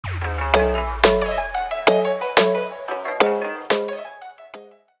Hey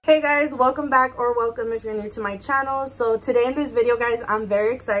guys, welcome back, or welcome if you're new to my channel. So today in this video, guys, I'm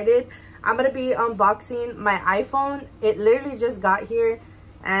very excited. I'm gonna be unboxing my iPhone. It literally just got here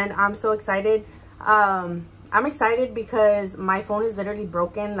and I'm so excited. I'm excited because my phone is literally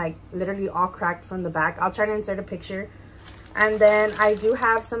broken, like literally all cracked from the back. I'll try to insert a picture. And then I do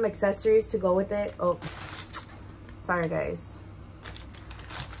have some accessories to go with it. Oh, sorry guys.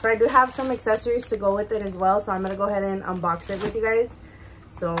 So I do have some accessories to go with it as well. So I'm gonna go ahead and unbox it with you guys.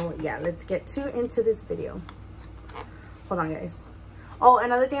 So yeah, let's get into this video. Hold on guys. Oh,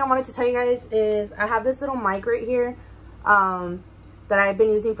 another thing I wanted to tell you guys is I have this little mic right here that I've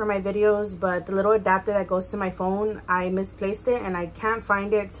been using for my videos, but the little adapter that goes to my phone, I misplaced it and I can't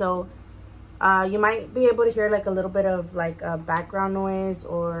find it. So you might be able to hear like a little bit of like a background noise,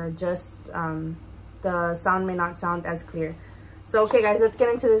 or just the sound may not sound as clear. So okay guys, let's get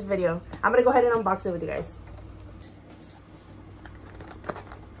into this video. I'm gonna go ahead and unbox it with you guys.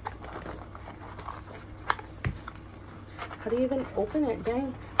 How do you even open it?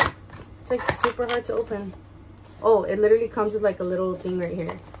 Dang, it's like super hard to open. Oh, it literally comes with like a little thing right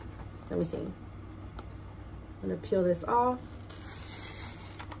here. Let me see. I'm gonna peel this off.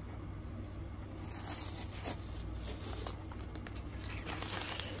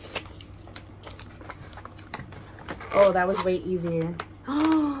 Oh, that was way easier.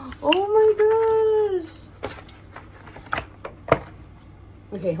 Oh my gosh.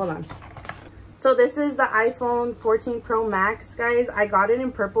 Okay, hold on. So this is the iPhone 14 Pro Max, guys. I got it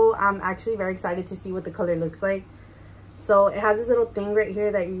in purple. I'm actually very excited to see what the color looks like. So it has this little thing right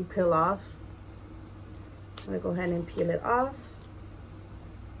here that you peel off. I'm gonna go ahead and peel it off.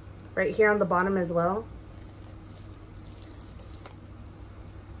 Right here on the bottom as well.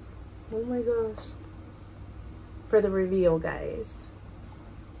 Oh my gosh. For the reveal, guys.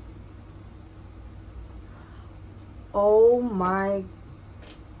 Oh my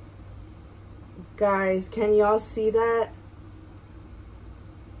guys, can y'all see that?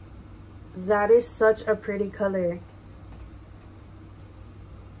 That is such a pretty color.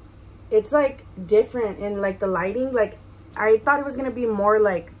 It's like different in like the lighting. Like I thought it was gonna be more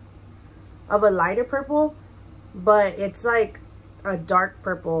like of a lighter purple, but it's like a dark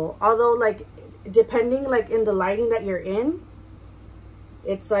purple. Although like depending like in the lighting that you're in,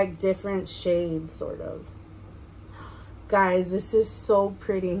 it's like different shades sort of. Guys, this is so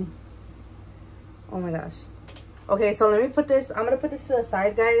pretty. Oh my gosh. Okay, so let me put this, I'm gonna put this to the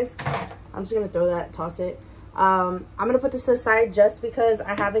side, guys. I'm just gonna throw that, toss it. I'm gonna put this to the side just because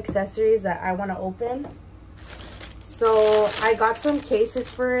I have accessories that I want to open. So I got some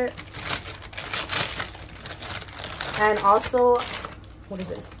cases for it, and also, what is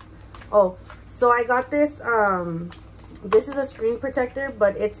this? Oh, so I got this, this is a screen protector,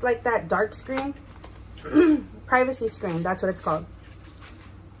 but it's like that dark screen. Privacy screen, that's what it's called.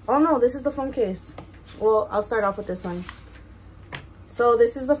 Oh no, this is the phone case. Well, I'll start off with this one. So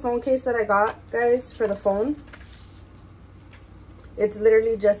this is the phone case that I got, guys, for the phone. It's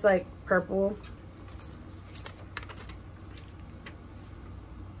literally just like purple.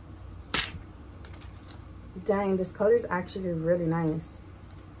 Dang, this color is actually really nice.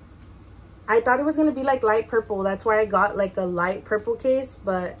 I thought it was gonna be like light purple. That's why I got like a light purple case,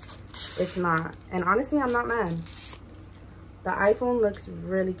 but it's not. And honestly, I'm not mad. The iPhone looks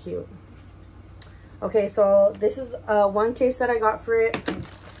really cute. Okay, so this is one case that I got for it.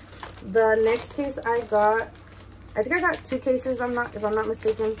 The next case I got, I think I got two cases, if I'm not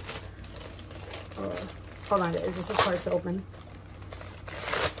mistaken. Hold on guys, this is hard to open.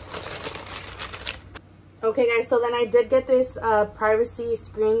 Okay guys, so then I did get this privacy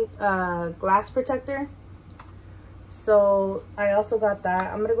screen glass protector. So I also got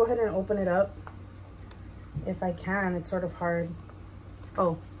that. I'm gonna go ahead and open it up. If I can, it's sort of hard.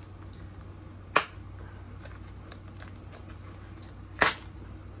 Oh.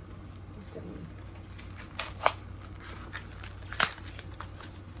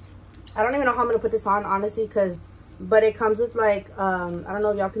 I don't even know how I'm gonna put this on, honestly, but it comes with like I don't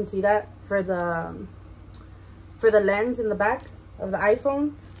know if y'all can see that for the lens in the back of the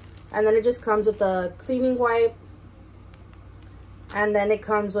iPhone, and then it just comes with a cleaning wipe, and then it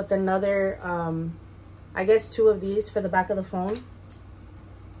comes with another I guess two of these for the back of the phone.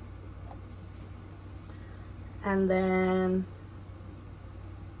 And then,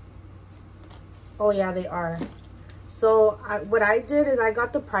 oh yeah, they are. So what I did is I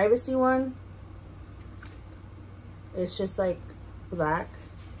got the privacy one. It's just like black.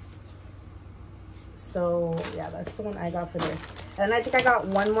 So yeah, that's the one I got for this. And I think I got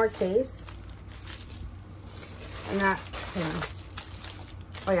one more case. And that, hold on.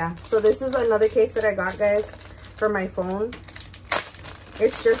 Oh yeah, so this is another case that I got, guys, for my phone.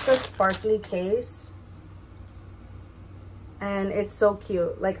 It's just a sparkly case, and it's so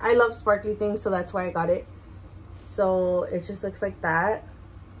cute. Like, I love sparkly things, so that's why I got it. So it just looks like that.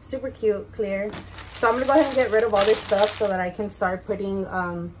 Super cute, clear. So I'm gonna go ahead and get rid of all this stuff so that I can start putting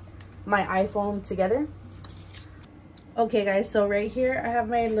my iPhone together. Okay guys, so right here I have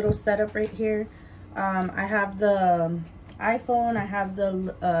my little setup right here. I have the iPhone, I have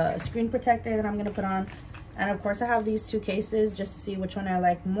the screen protector that I'm gonna put on, and of course I have these two cases just to see which one I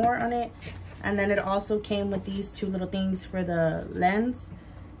like more on it. And then it also came with these two little things for the lens.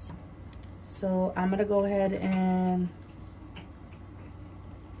 So I'm gonna go ahead and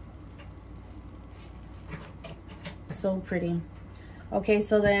so pretty. Okay,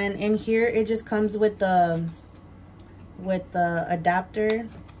 so then in here it just comes with the adapter,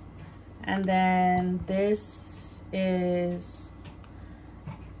 and then this is,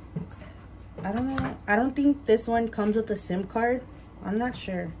 I don't know, I don't think this one comes with a SIM card. I'm not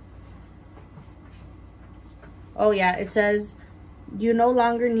sure. Oh yeah, it says you no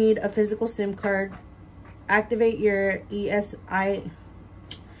longer need a physical SIM card. Activate your ESIM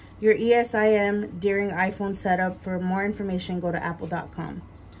during iPhone setup. For more information, go to apple.com.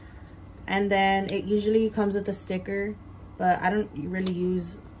 And then it usually comes with a sticker, but I don't really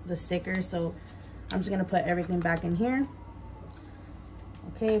use the sticker, so I'm just gonna put everything back in here.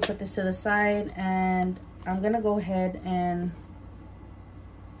 Okay, put this to the side, and I'm gonna go ahead and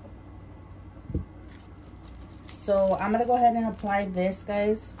apply this,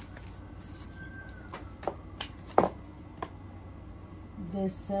 guys.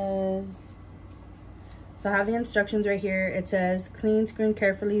 This says, so I have the instructions right here. It says clean screen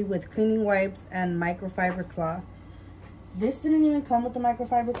carefully with cleaning wipes and microfiber cloth. This didn't even come with the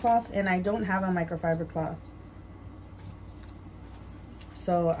microfiber cloth, and I don't have a microfiber cloth.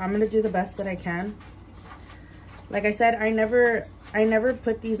 So I'm gonna do the best that I can. Like I said, I never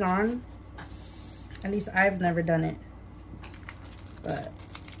put these on. At least I've never done it. But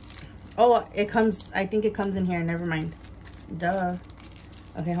oh, it comes, I think it comes in here. Never mind. Duh.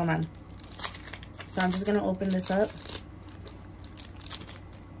 Okay, hold on. So I'm just gonna open this up.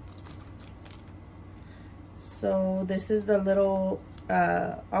 So this is the little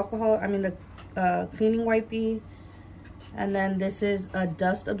the cleaning wipey, and then this is a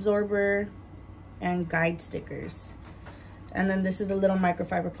dust absorber and guide stickers, and then this is the little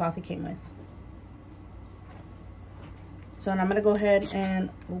microfiber cloth it came with. So I'm gonna go ahead and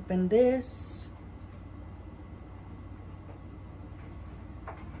open this.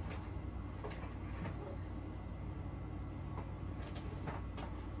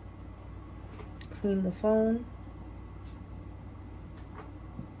 Clean the phone.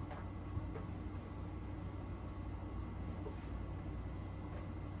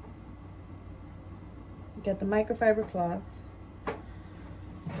 Get the microfiber cloth.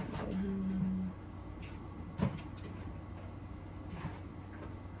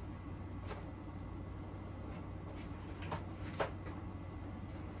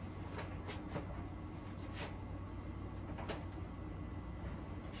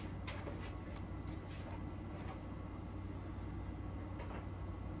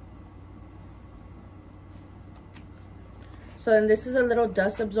 So then this is a little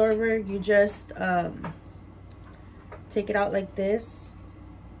dust absorber. You just take it out like this.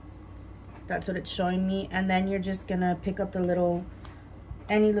 That's what it's showing me. And then you're just gonna pick up the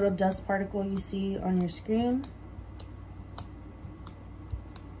any little dust particle you see on your screen.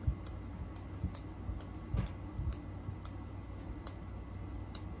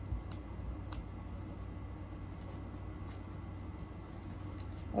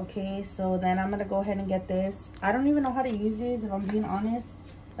 Okay, so then I'm gonna go ahead and get this. I don't even know how to use these, if I'm being honest.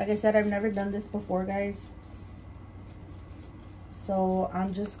 Like I said, I've never done this before, guys. So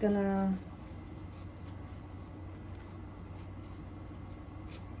I'm just gonna,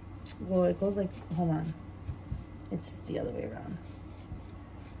 well, it goes like, hold on, it's the other way around.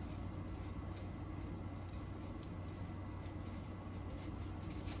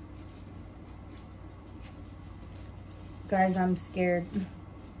 Guys, I'm scared.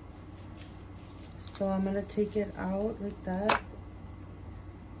 So I'm gonna take it out like that.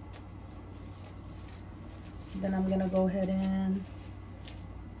 Then I'm gonna go ahead and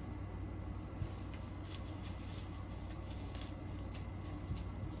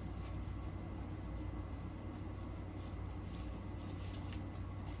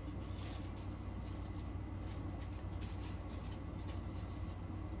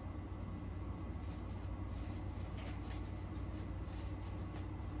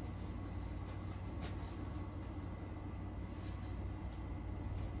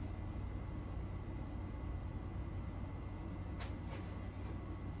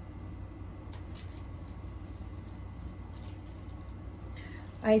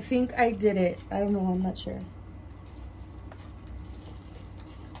I think I did it. I don't know, I'm not sure.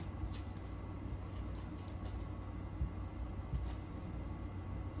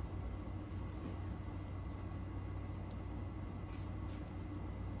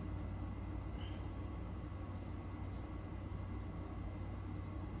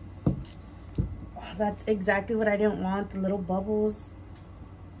 That's exactly what I didn't want, the little bubbles.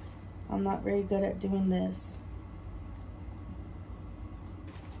 I'm not very good at doing this.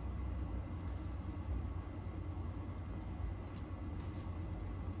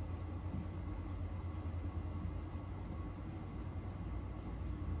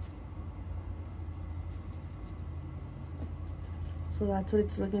 So that's what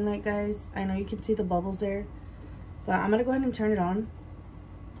it's looking like, guys. I know you can see the bubbles there, but I'm gonna go ahead and turn it on.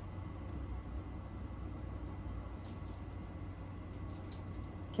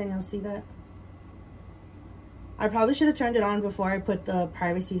 Can y'all see that? I probably should have turned it on before I put the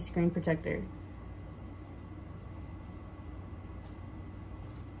privacy screen protector.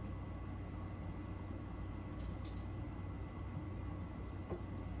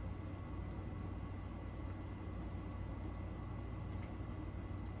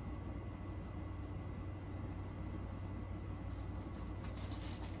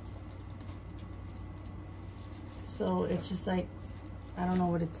 So it's just like, I don't know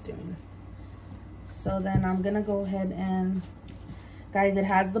what it's doing. So then I'm gonna go ahead and, guys, it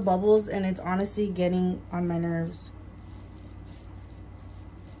has the bubbles and it's honestly getting on my nerves.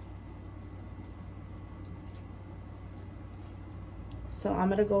 So I'm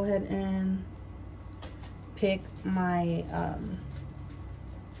gonna go ahead and pick my, I'm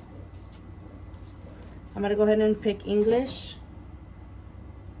gonna go ahead and pick English,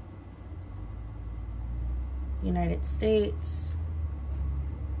 United States,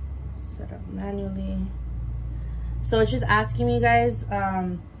 set up manually. So it's just asking me, guys,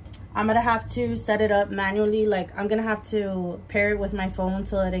 I'm gonna have to set it up manually. Like, I'm gonna have to pair it with my phone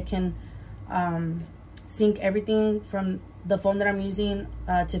so that it can sync everything from the phone that I'm using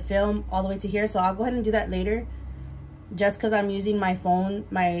to film all the way to here. So I'll go ahead and do that later, just because I'm using my phone,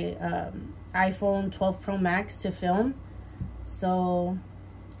 my iPhone 12 Pro Max to film. So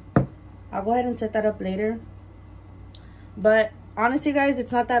I'll go ahead and set that up later. But honestly, guys,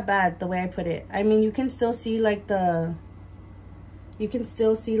 it's not that bad the way I put it. I mean, you can still see like that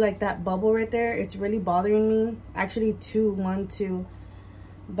bubble right there. It's really bothering me. Actually, one, two.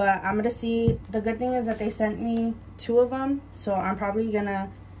 But I'm gonna see. The good thing is that they sent me 2 of them, so I'm probably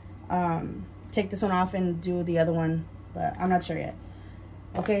gonna take this one off and do the other one, but I'm not sure yet.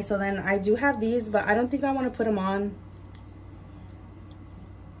 Okay, so then I do have these, but I don't think I want to put them on.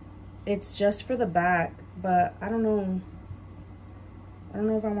 It's just for the back, but I don't know. I don't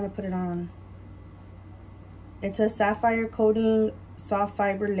know if I want to put it on. It's a sapphire coating, soft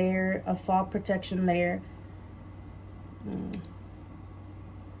fiber layer, a fall protection layer.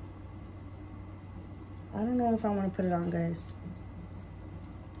 I don't know if I want to put it on, guys.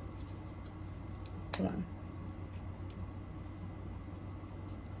 Hold on.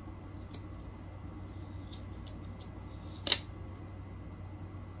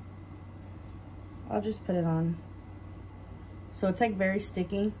 I'll just put it on. So it's like very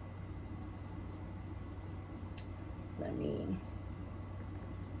sticky. Let me.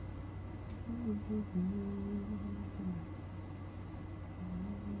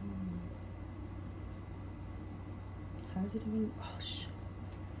 How does it even? Oh shit.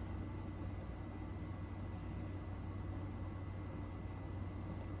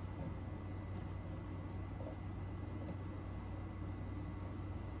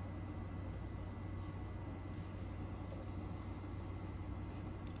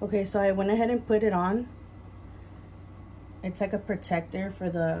 Okay, so I went ahead and put it on. It's like a protector for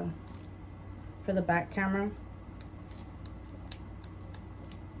the back camera.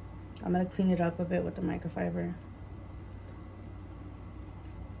 I'm gonna clean it up a bit with the microfiber.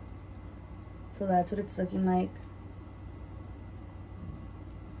 So that's what it's looking like.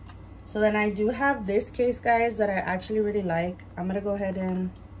 So then I do have this case, guys, that I actually really like. I'm gonna go ahead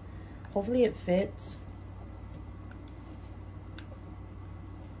and hopefully it fits.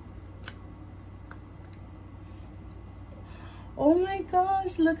 Oh my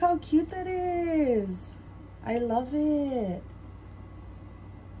gosh, look how cute that is. I love it.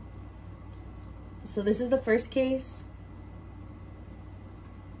 So this is the first case.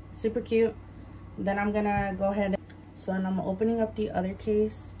 Super cute. Then I'm gonna go ahead. So and I'm opening up the other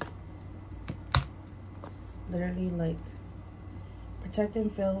case. Literally like protecting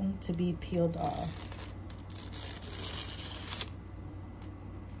film to be peeled off.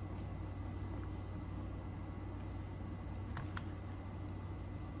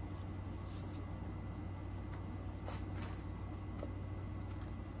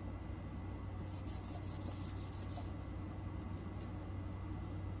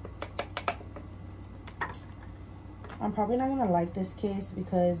 I'm probably not gonna like this case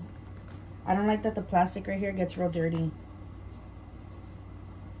because I don't like that the plastic right here gets real dirty.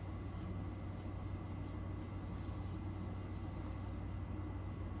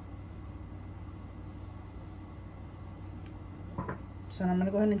 So I'm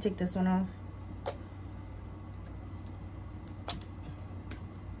gonna go ahead and take this one off.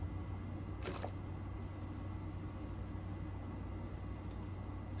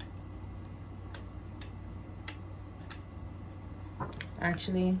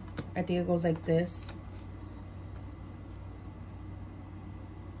 Actually, I think it goes like this.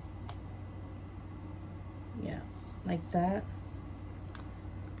 Yeah, like that.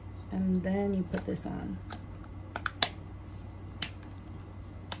 And then you put this on.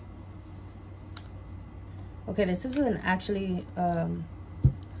 Okay, this is an actually a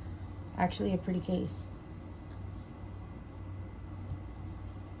pretty case.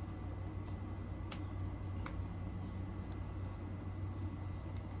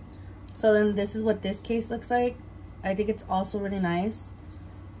 So then this is what this case looks like. I think it's also really nice.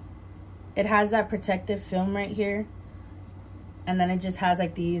 It has that protective film right here. And then it just has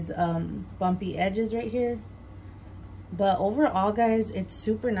like these bumpy edges right here. But overall, guys, it's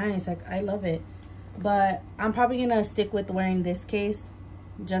super nice. Like, I love it. But I'm probably gonna stick with wearing this case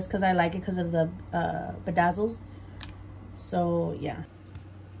just because I like it because of the bedazzles. So yeah.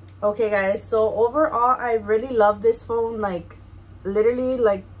 Okay, guys, so overall I really love this phone. Like, literally,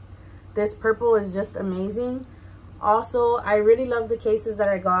 like, this purple is just amazing. Also, I really love the cases that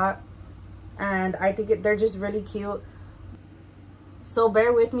I got, and I think they're just really cute. So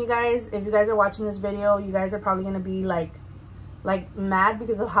bear with me, guys. If you guys are watching this video, you guys are probably gonna be like mad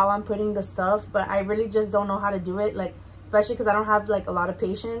because of how I'm putting the stuff, but I really just don't know how to do it, like, especially because I don't have like a lot of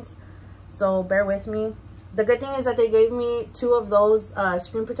patience. So bear with me. The good thing is that they gave me 2 of those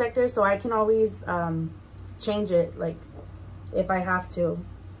screen protectors, so I can always change it, like, if I have to,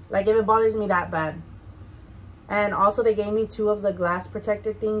 like, if it bothers me that bad. And also they gave me 2 of the glass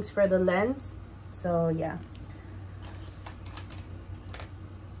protector things for the lens. So yeah.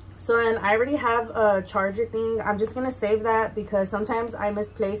 So then I already have a charger thing. I'm just gonna save that because sometimes I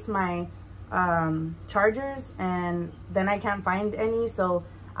misplace my chargers and then I can't find any. So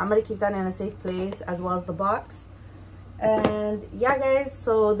I'm gonna keep that in a safe place, as well as the box. And yeah, guys,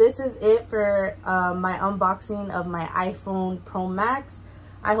 so this is it for my unboxing of my iPhone Pro Max.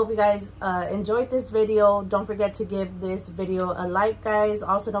 I hope you guys enjoyed this video. Don't forget to give this video a like, guys.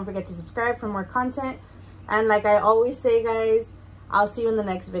 Also, don't forget to subscribe for more content. And like I always say, guys, I'll see you in the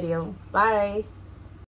next video. Bye.